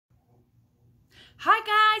Hi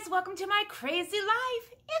guys, welcome to my crazy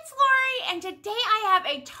life. It's Lori, and today I have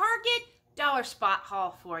a Target dollar spot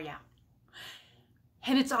haul for you.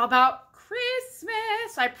 And it's all about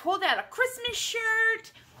Christmas. I pulled out a Christmas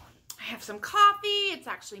shirt. I have some coffee. It's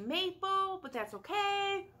actually maple, but that's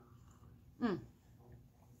okay.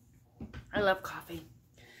 I love coffee.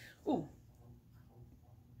 Ooh,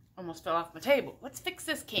 almost fell off my table. Let's fix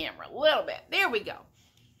this camera a little bit. There we go.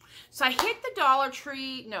 So I hit the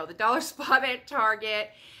the dollar spot at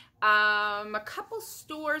Target. A couple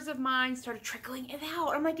stores of mine started trickling it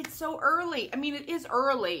out. I'm like, it's so early. I mean, it is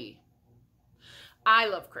early. I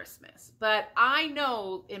love Christmas, but I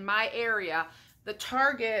know in my area, the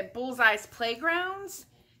Target Bullseyes playgrounds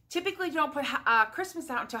typically don't put Christmas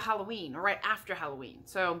out until Halloween or right after Halloween.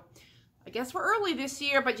 So I guess we're early this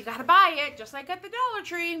year, but you got to buy it just like at the Dollar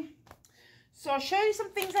Tree. So I'll show you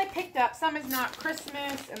some things I picked up. Some is not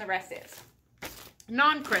Christmas and the rest is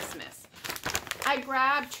non-Christmas. I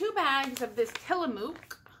grabbed 2 bags of this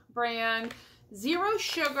Tillamook brand, 0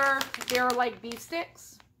 sugar. They're like beef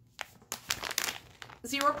sticks,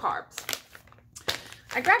 0 carbs.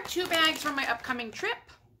 I grabbed 2 bags for my upcoming trip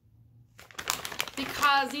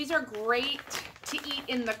because these are great to eat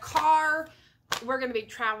in the car. We're going to be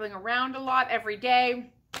traveling around a lot every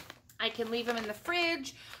day. I can leave them in the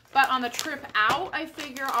fridge, but on the trip out, I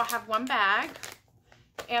figure I'll have 1 bag.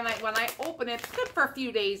 And when I open it, it's good for a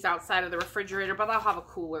few days outside of the refrigerator, but I'll have a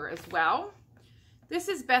cooler as well. This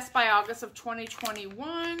is Best by August of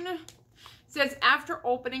 2021. It says, after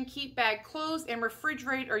opening, keep bag closed and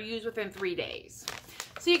refrigerate or use within 3 days.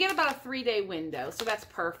 So you get about a 3-day window, so that's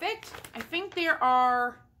perfect. I think there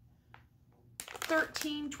are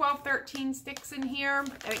 12, 13 sticks in here.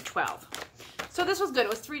 I think 12. So this was good. It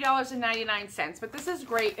was $3.99, but this is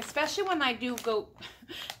great, especially when I do go,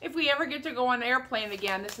 if we ever get to go on an airplane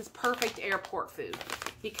again, this is perfect airport food.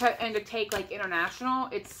 And to take like international,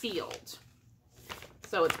 it's sealed.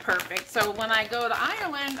 So it's perfect. So when I go to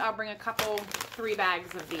Ireland, I'll bring 3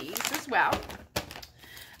 bags of these as well.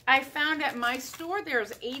 I found at my store,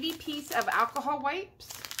 there's 80 pieces of alcohol wipes.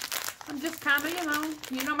 I'm just kind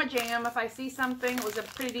of, you know my jam. If I see something, it was a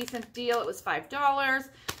pretty decent deal. It was $5.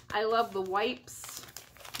 I love the wipes,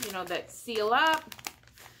 that seal up.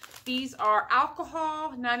 These are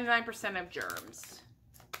alcohol, 99% of germs.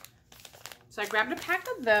 So I grabbed a pack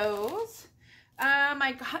of those.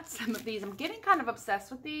 I got some of these. I'm getting kind of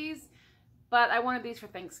obsessed with these, but I wanted these for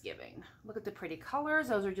Thanksgiving. Look at the pretty colors.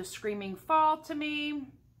 Those are just screaming fall to me.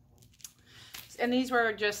 And these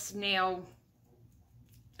were just nail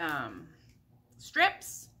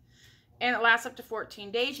strips. And it lasts up to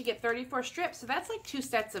 14 days. You get 34 strips. So that's like 2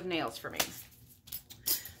 sets of nails for me.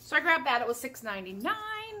 So I grabbed that. It was $6.99.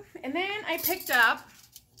 And then I picked up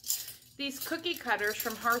these cookie cutters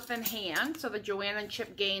from Hearth and Hand. So the Joanne and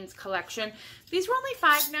Chip Gaines collection. These were only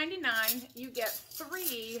 $5.99. You get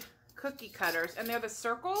 3 cookie cutters. And they're the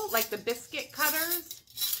circle, like the biscuit cutters.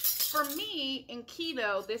 For me, in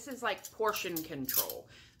keto, this is like portion control.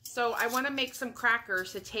 So I want to make some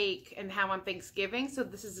crackers to take and have on Thanksgiving. So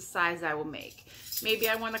this is the size I will make. Maybe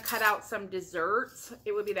I want to cut out some desserts.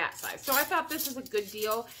 It would be that size. So I thought this was a good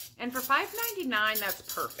deal. And for $5.99, that's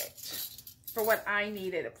perfect for what I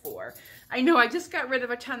needed it for. I know I just got rid of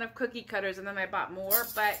a ton of cookie cutters and then I bought more.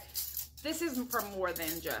 But this is for more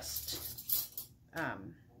than just,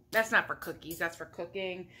 that's not for cookies. That's for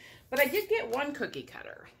cooking. But I did get 1 cookie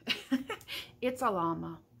cutter. It's a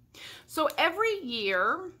llama. So every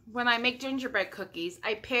year when I make gingerbread cookies,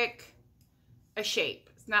 I pick a shape.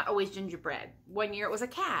 It's not always gingerbread. One year it was a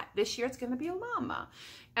cat. This year it's going to be a llama.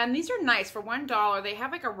 And these are nice for $1. They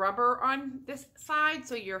have like a rubber on this side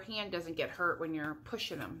so your hand doesn't get hurt when you're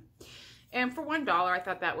pushing them. And for $1, I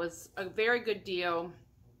thought that was a very good deal.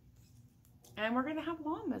 And we're going to have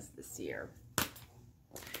llamas this year.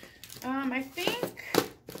 I think,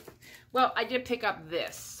 well, I did pick up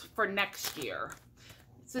this for next year.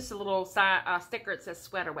 It's just a little sticker. It says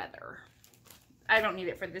sweater weather. I don't need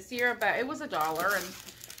it for this year, but it was $1 and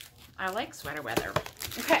I like sweater weather.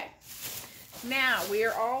 Okay. Now we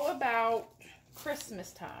are all about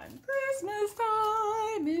Christmas time. Christmas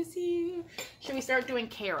time is here. Should we start doing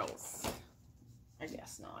carols? I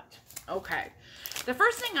guess not. Okay. The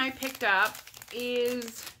first thing I picked up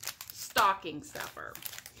is stocking stuffer.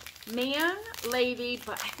 Man, lady,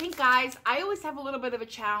 but I think, guys, I always have a little bit of a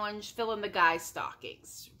challenge filling the guys'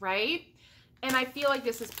 stockings, right? And I feel like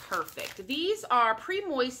this is perfect. These are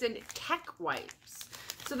pre-moistened tech wipes.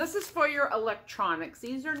 So this is for your electronics.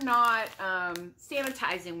 These are not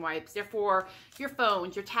sanitizing wipes. They're for your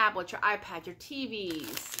phones, your tablets, your iPads, your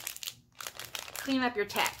TVs. Clean up your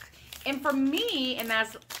tech. And for me, and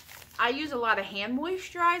as I use a lot of hand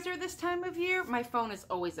moisturizer this time of year. My phone is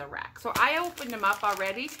always a wreck. So I opened them up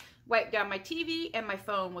already, wiped down my TV and my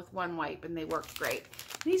phone with one wipe, and they worked great.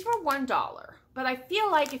 These were $1, but I feel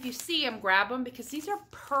like if you see them, grab them, because these are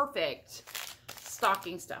perfect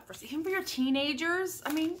stocking stuffers. Even for your teenagers,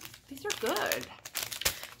 I mean, these are good.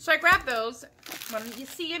 So I grabbed those. When you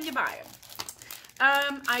see them, you buy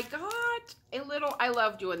them. I got a little, I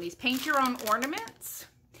love doing these, paint your own ornaments.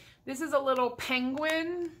 This is a little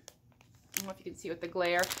penguin. I don't know if you can see with the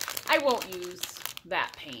glare. I won't use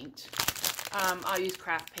that paint. I'll use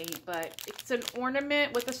craft paint, but it's an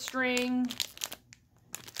ornament with a string.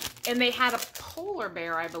 And they had a polar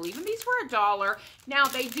bear, I believe. And these were $1. Now,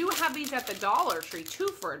 they do have these at the Dollar Tree, 2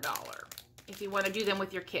 for $1, if you want to do them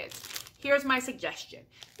with your kids. Here's my suggestion.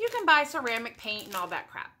 You can buy ceramic paint and all that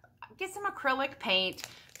crap. Get some acrylic paint.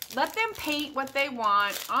 Let them paint what they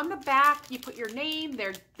want. On the back, you put your name,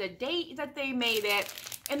 the date that they made it,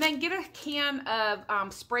 and then get a can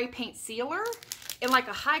of spray paint sealer in like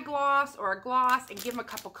a high gloss or a gloss and give them a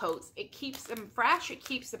couple coats. It keeps them fresh. It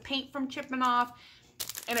keeps the paint from chipping off,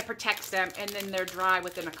 and it protects them, and then they're dry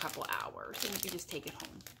within a couple hours, and you can just take it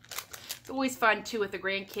home. It's always fun, too, with the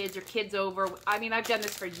grandkids or kids over. I mean, I've done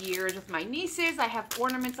this for years with my nieces. I have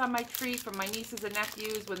ornaments on my tree from my nieces and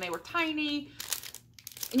nephews when they were tiny.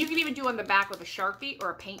 And you can even do on the back with a Sharpie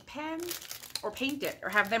or a paint pen, or paint it, or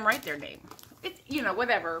have them write their name. It's, you know,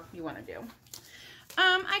 whatever you want to do.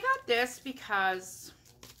 I got this because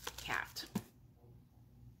cat.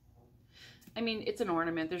 I mean, it's an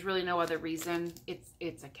ornament. There's really no other reason.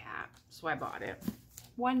 It's a cat, so I bought it.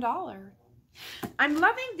 $1. I'm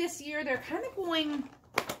loving this year. They're kind of going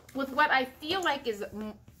with what I feel like is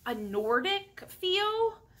a Nordic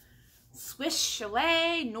feel. Swiss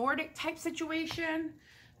chalet, Nordic type situation.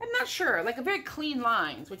 I'm not sure. Like a very clean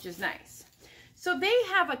lines, which is nice. So they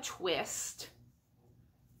have a twist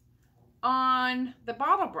on the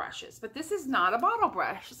bottle brushes, but this is not a bottle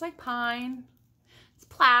brush. It's like pine. It's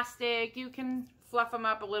plastic. You can fluff them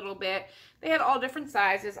up a little bit. They had all different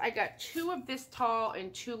sizes. I got 2 of this tall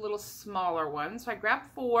and 2 little smaller ones. So I grabbed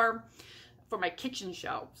 4 for my kitchen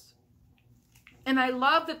shelves. And I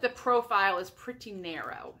love that the profile is pretty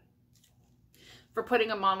narrow for putting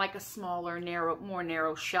them on like a smaller, more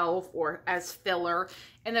narrow shelf or as filler,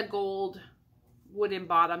 and the gold wooden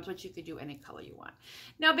bottoms, which you could do any color you want.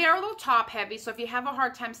 Now they are a little top heavy, so if you have a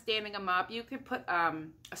hard time standing them up, you could put a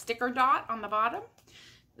sticker dot on the bottom.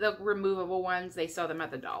 The removable ones, they sell them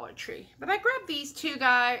at the Dollar Tree. But I grabbed these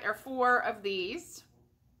 4 of these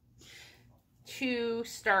to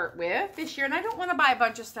start with this year. And I don't want to buy a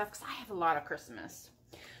bunch of stuff because I have a lot of Christmas.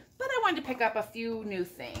 But I wanted to pick up a few new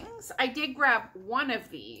things. I did grab one of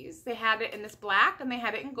these. They had it in this black and they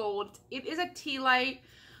had it in gold. It is a tea light,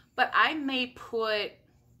 but I may put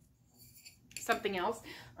something else.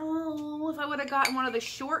 Oh, if I would have gotten one of the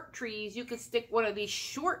short trees, you could stick one of these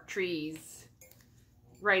short trees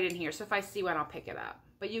right in here. So if I see one, I'll pick it up.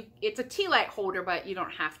 But it's a tea light holder, but you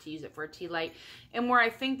don't have to use it for a tea light. And where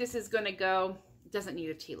I think this is going to go, it doesn't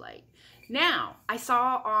need a tea light. Now, I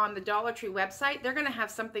saw on the Dollar Tree website, they're going to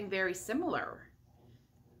have something very similar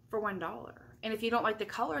for $1. And if you don't like the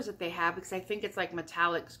colors that they have, because I think it's like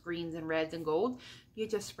metallics, greens and reds and gold, you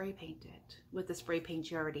just spray paint it with the spray paint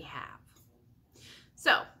you already have.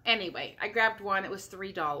 So anyway, I grabbed one. It was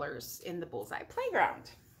 $3 in the Bullseye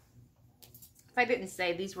Playground. If I didn't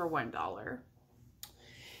say, these were $1.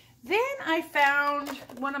 Then I found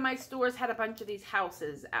one of my stores had a bunch of these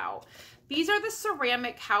houses out. These are the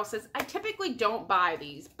ceramic houses. I typically don't buy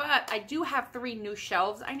these, but I do have 3 new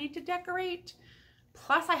shelves I need to decorate.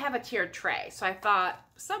 Plus I have a tiered tray. So I thought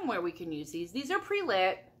somewhere we can use these. These are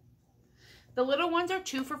pre-lit. The little ones are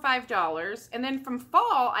 2 for $5. And then from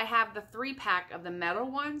fall, I have the 3-pack of the metal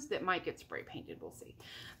ones that might get spray painted. We'll see.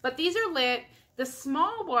 But these are lit. The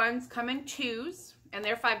small ones come in 2s and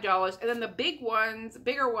they're $5. And then the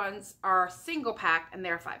bigger ones are single pack and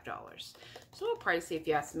they're $5. So a little pricey if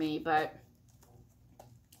you ask me, but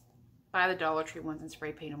buy the Dollar Tree ones and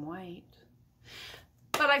spray paint them white.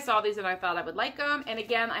 But I saw these and I thought I would like them. And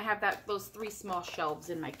again, I have those 3 small shelves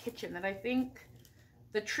in my kitchen that I think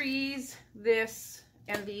the trees, this,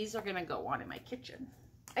 and these are going to go on in my kitchen.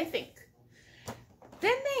 I think.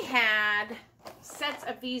 Then they had sets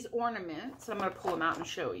of these ornaments. I'm going to pull them out and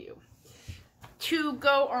show you. To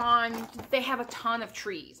go on, they have a ton of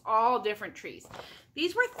trees, all different trees.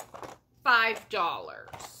 These were $5.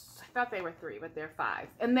 I thought they were 3, but they're 5.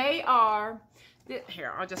 And they are,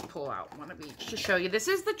 here, I'll just pull out one of each to show you. This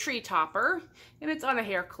is the tree topper, and it's on a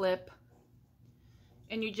hair clip.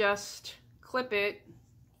 And you just clip it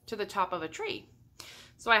to the top of a tree.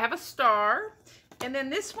 So I have a star, And then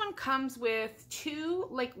this one comes with 2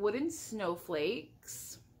 like wooden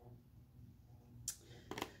snowflakes,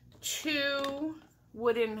 2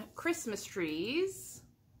 wooden Christmas trees.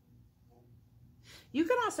 You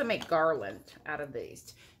can also make garland out of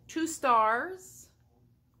these. 2 stars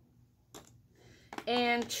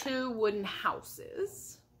and 2 wooden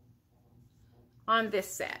houses on this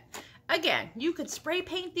set. Again, you could spray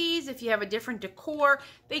paint these if you have a different decor.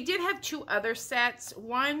 They did have 2 other sets.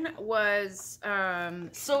 One was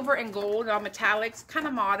silver and gold, all metallics, kind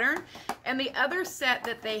of modern. And the other set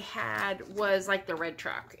that they had was like the red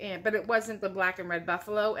truck, but it wasn't the black and red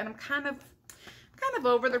buffalo. And I'm kind of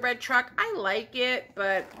over the red truck. I like it,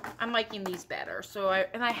 but I'm liking these better. So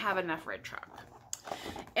I have enough red truck.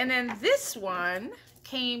 And then this one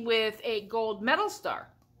came with a gold metal star,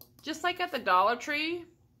 just like at the Dollar Tree,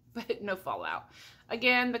 but no fallout.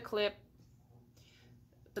 Again, the clip,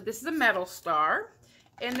 but this is a metal star.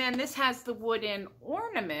 And then this has the wooden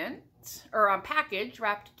ornament, or package,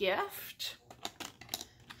 wrapped gift.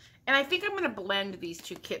 And I think I'm going to blend these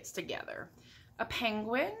 2 kits together. A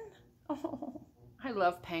penguin. Oh, I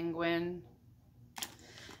love penguin.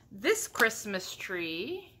 This Christmas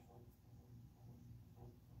tree.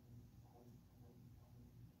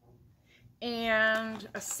 And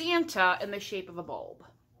a Santa in the shape of a bulb.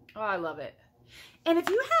 Oh, I love it. And if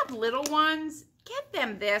you have little ones, get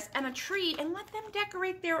them this and a tree and let them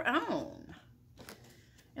decorate their own.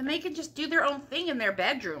 And they can just do their own thing in their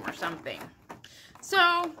bedroom or something.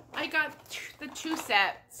 So I got the 2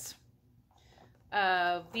 sets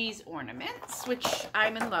of these ornaments, which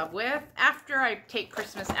I'm in love with. After I take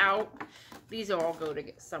Christmas out, these all go to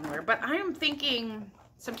get somewhere. But I am thinking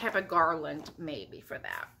some type of garland maybe for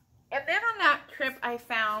that. And then on that trip, I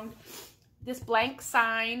found this blank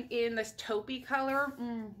sign in this taupey color.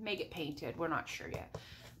 May get painted. We're not sure yet.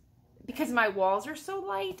 Because my walls are so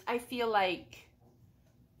light, I feel like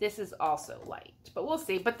this is also light. But we'll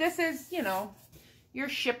see. But this is, you know, your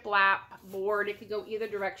shiplap board. It could go either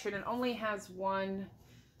direction. It only has 1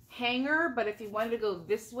 hanger. But if you wanted to go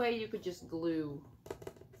this way, you could just glue.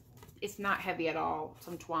 It's not heavy at all.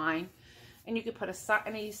 Some twine. And you could put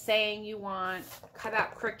any saying you want, cut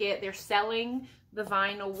out Cricut. They're selling the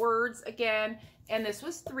vinyl words again. And this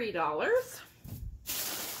was $3.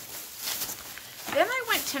 Then I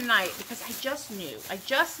went tonight because I just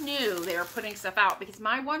knew they were putting stuff out, because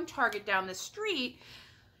my one Target down the street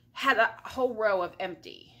had a whole row of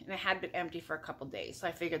empty. And it had been empty for a couple days. So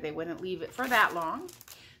I figured they wouldn't leave it for that long.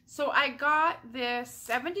 So I got this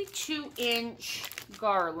 72-inch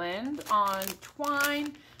garland on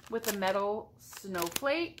twine with the metal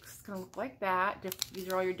snowflakes. It's gonna look like that. These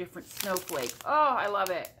are all your different snowflakes. Oh, I love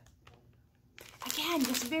it. Again,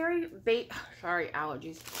 just very, sorry,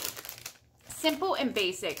 allergies. Simple and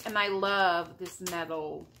basic. And I love this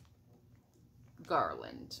metal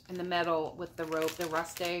garland. And the metal with the rope, the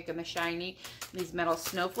rustic and the shiny. These metal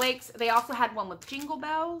snowflakes. They also had one with jingle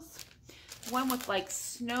bells. One with like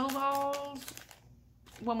snowballs.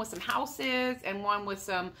 One with some houses. And one with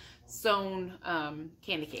some sewn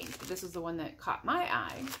candy canes. But this is the one that caught my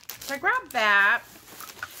eye. So I grabbed that.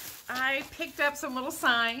 I picked up some little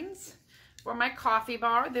signs for my coffee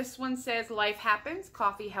bar. This one says, "Life happens,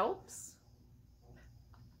 coffee helps."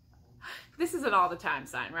 This is an all the time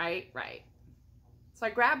sign, right? Right. So I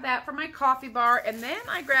grabbed that for my coffee bar, and then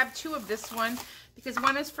I grabbed 2 of this one because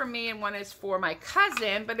one is for me and one is for my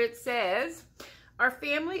cousin, but it says, "Our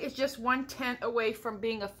family is just 1 tent away from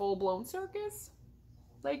being a full-blown circus."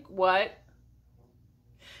 Like, what?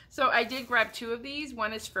 So I did grab 2 of these.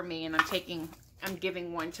 One is for me, and I'm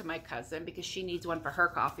giving one to my cousin because she needs one for her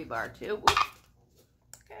coffee bar too. Ooh.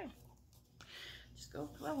 Okay. Just go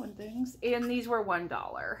throwing things. And these were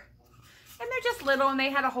 $1. And they're just little, and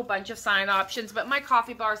they had a whole bunch of sign options, but my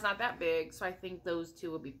coffee bar is not that big, so I think those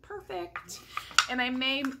 2 will be perfect. And I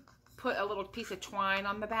may put a little piece of twine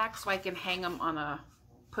on the back so I can hang them on a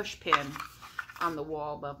push pin on the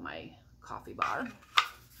wall above my coffee bar.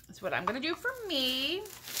 That's what I'm going to do for me.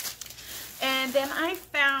 And then I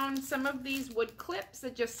found some of these wood clips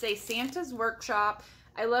that just say Santa's Workshop.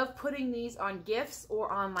 I love putting these on gifts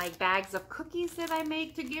or on like bags of cookies that I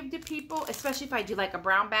make to give to people, especially if I do like a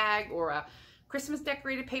brown bag or a Christmas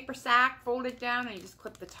decorated paper sack, fold it down, and you just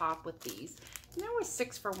clip the top with these. And there was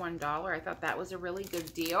 6 for $1. I thought that was a really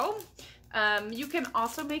good deal. You can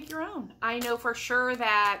also make your own. I know for sure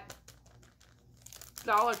that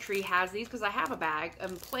Dollar Tree has these because I have a bag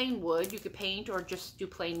of plain wood. You could paint or just do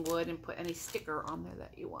plain wood and put any sticker on there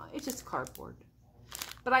that you want. It's just cardboard.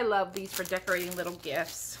 But I love these for decorating little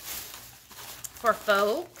gifts for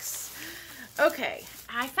folks. Okay,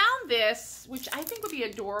 I found this, which I think would be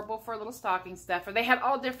adorable for a little stocking stuffer. They had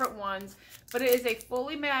all different ones, but it is a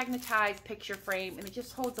fully magnetized picture frame, and it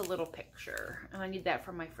just holds a little picture. And I need that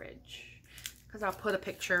for my fridge, because I'll put a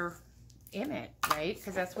picture in it, right?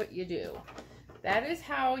 Because that's what you do. That is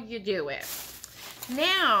how you do it.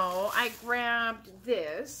 Now, I grabbed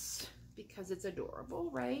this because it's adorable,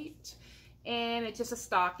 right? And it's just a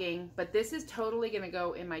stocking, but this is totally going to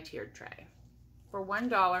go in my tiered tray. For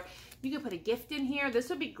 $1, you can put a gift in here. This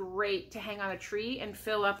would be great to hang on a tree and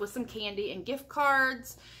fill up with some candy and gift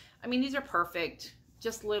cards. I mean, these are perfect,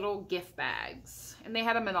 just little gift bags. And they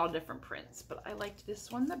had them in all different prints, but I liked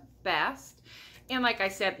this one the best. And like I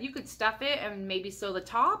said, you could stuff it and maybe sew the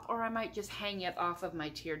top, or I might just hang it off of my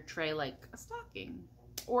tiered tray like a stocking,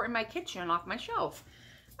 or in my kitchen off my shelf.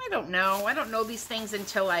 I don't know. I don't know these things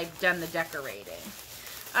until I've done the decorating.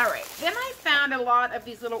 All right, then I found a lot of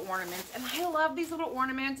these little ornaments, and I love these little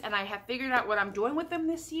ornaments, and I have figured out what I'm doing with them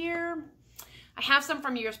this year. I have some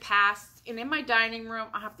from years past, and in my dining room,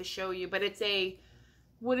 I'll have to show you, but it's a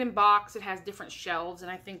wooden box. It has different shelves,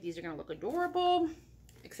 and I think these are going to look adorable,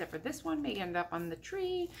 except for this one may end up on the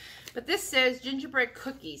tree. But this says gingerbread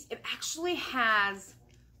cookies. It actually has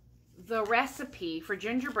the recipe for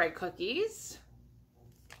gingerbread cookies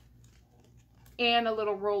and a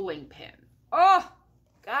little rolling pin. Oh!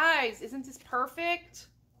 Guys, isn't this perfect?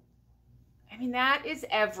 I mean, that is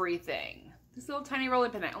everything. This little tiny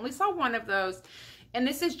rolling pin. I only saw one of those. And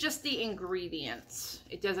this is just the ingredients.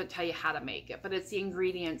 It doesn't tell you how to make it, but it's the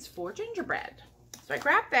ingredients for gingerbread. So I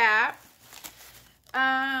grabbed that.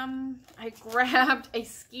 I grabbed a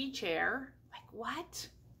ski chair. Like, what?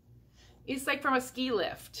 It's like from a ski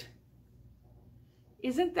lift.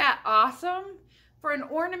 Isn't that awesome? For an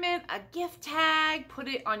ornament, a gift tag, put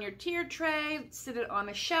it on your tiered tray, sit it on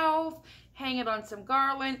a shelf, hang it on some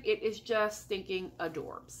garland. It is just stinking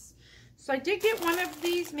adorbs. So I did get one of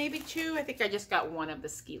these, maybe two. I think I just got one of the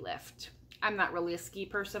ski lift. I'm not really a ski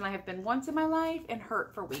person. I have been once in my life and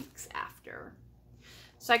hurt for weeks after.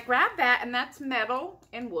 So I grabbed that, and that's metal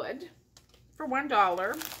and wood for $1.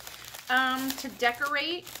 To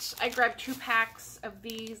decorate, I grabbed 2 packs of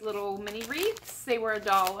these little mini wreaths. They were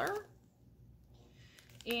 $1.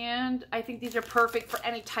 And I think these are perfect for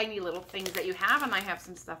any tiny little things that you have. And I have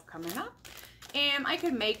some stuff coming up. And I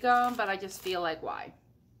could make them, but I just feel like, why?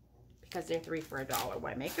 Because they're 3 for $1.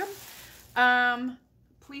 Why make them?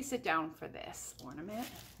 Please sit down for this ornament.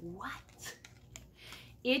 What?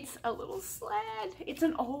 It's a little sled. It's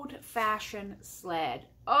an old-fashioned sled.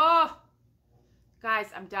 Oh!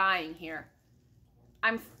 Guys, I'm dying here.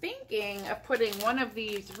 I'm thinking of putting one of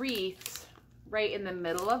these wreaths right in the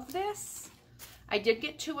middle of this. I did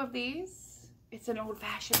get 2 of these. It's an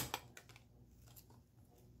old-fashioned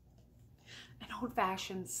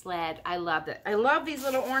sled. I loved it. I love these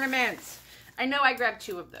little ornaments. I know I grabbed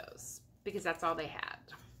 2 of those because that's all they had.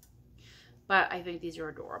 But I think these are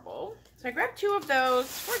adorable. So I grabbed 2 of those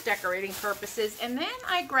for decorating purposes. And then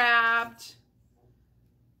I grabbed,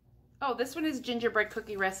 oh, this one is gingerbread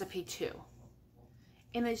cookie recipe 2.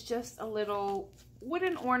 And it's just a little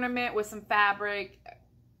wooden ornament with some fabric.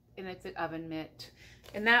 And it's an oven mitt.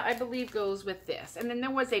 And that, I believe, goes with this. And then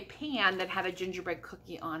there was a pan that had a gingerbread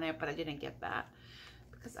cookie on it, but I didn't get that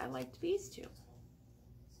because I liked these 2.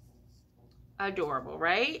 Adorable,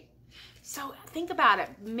 right? So think about it.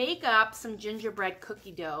 Make up some gingerbread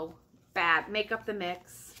cookie dough. Make up the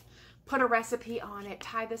mix. Put a recipe on it.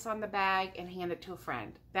 Tie this on the bag and hand it to a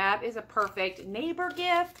friend. That is a perfect neighbor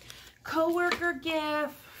gift, coworker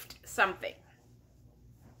gift, something.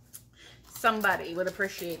 Somebody would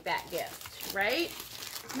appreciate that gift, right?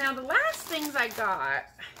 Now, the last things I got,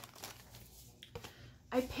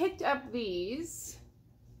 I picked up these,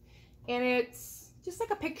 and it's just like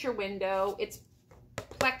a picture window. It's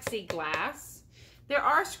plexiglass. There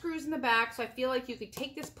are screws in the back, so I feel like you could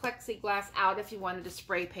take this plexiglass out if you wanted to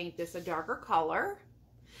spray paint this a darker color.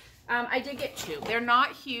 I did get 2. They're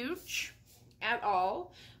not huge at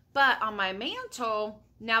all, but on my mantle,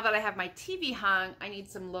 now that I have my TV hung, I need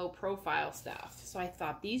some low profile stuff. So I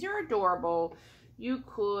thought these are adorable. You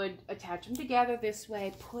could attach them together this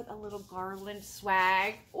way, put a little garland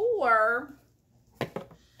swag, or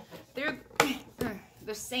they're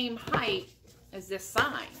the same height as this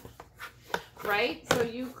sign, right? So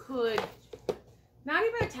you could not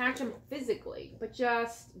even attach them physically, but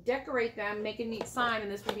just decorate them, make a neat sign,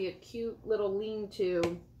 and this would be a cute little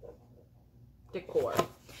lean-to decor.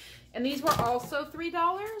 And these were also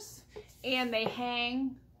 $3, and they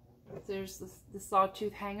hang. There's this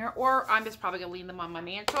sawtooth hanger, or I'm just probably gonna lean them on my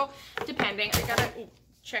mantle, depending. I gotta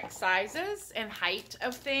check sizes and height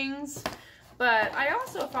of things, But I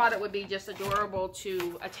also thought it would be just adorable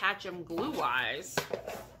to attach them glue-wise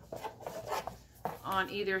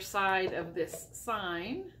on either side of this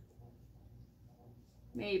sign.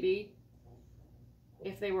 Maybe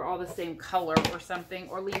if they were all the same color or something,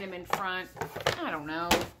 or leave them in front. I don't know.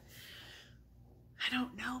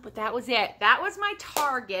 But that was it. That was my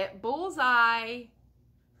Target Bullseye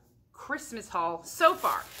Christmas haul so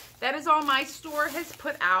far. That is all my store has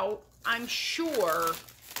put out. I'm sure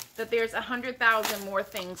that there's 100,000 more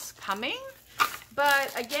things coming.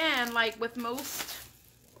 But again, like with most,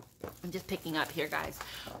 I'm just picking up here, guys.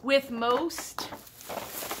 With most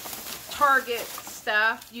Target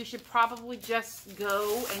stuff, you should probably just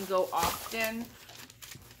go and go often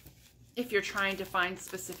if you're trying to find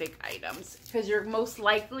specific items, because you're most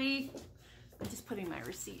likely, I'm just putting my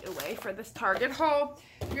receipt away for this Target haul,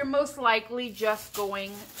 you're most likely just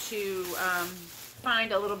going to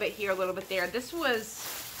find a little bit here, a little bit there. This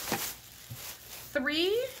was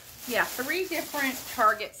three different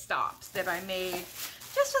Target stops that I made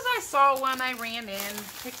just as I saw one. I ran in,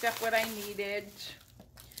 picked up what I needed,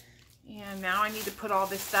 and now I need to put all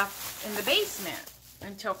this stuff in the basement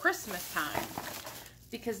until Christmas time.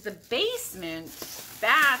 Because the basement,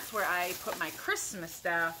 that's where I put my Christmas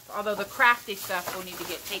stuff. Although the crafty stuff will need to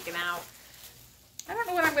get taken out. I don't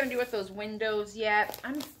know what I'm going to do with those windows yet.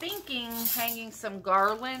 I'm thinking hanging some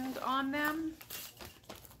garland on them.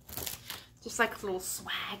 Just like little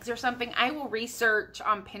swags or something. I will research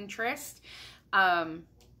on Pinterest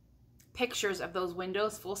pictures of those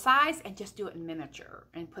windows full size and just do it in miniature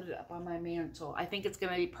and put it up on my mantle. I think it's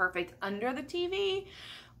going to be perfect under the TV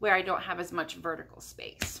where I don't have as much vertical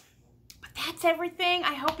space. But that's everything.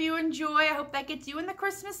 I hope you enjoy. I hope that gets you in the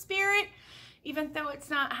Christmas spirit, even though it's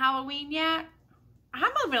not Halloween yet.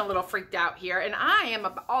 I'm even a little freaked out here, and I am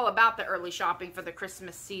all about the early shopping for the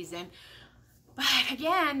Christmas season. But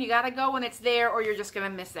again, you got to go when it's there or you're just going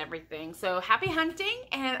to miss everything. So happy hunting,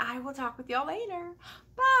 and I will talk with y'all later.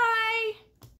 Bye.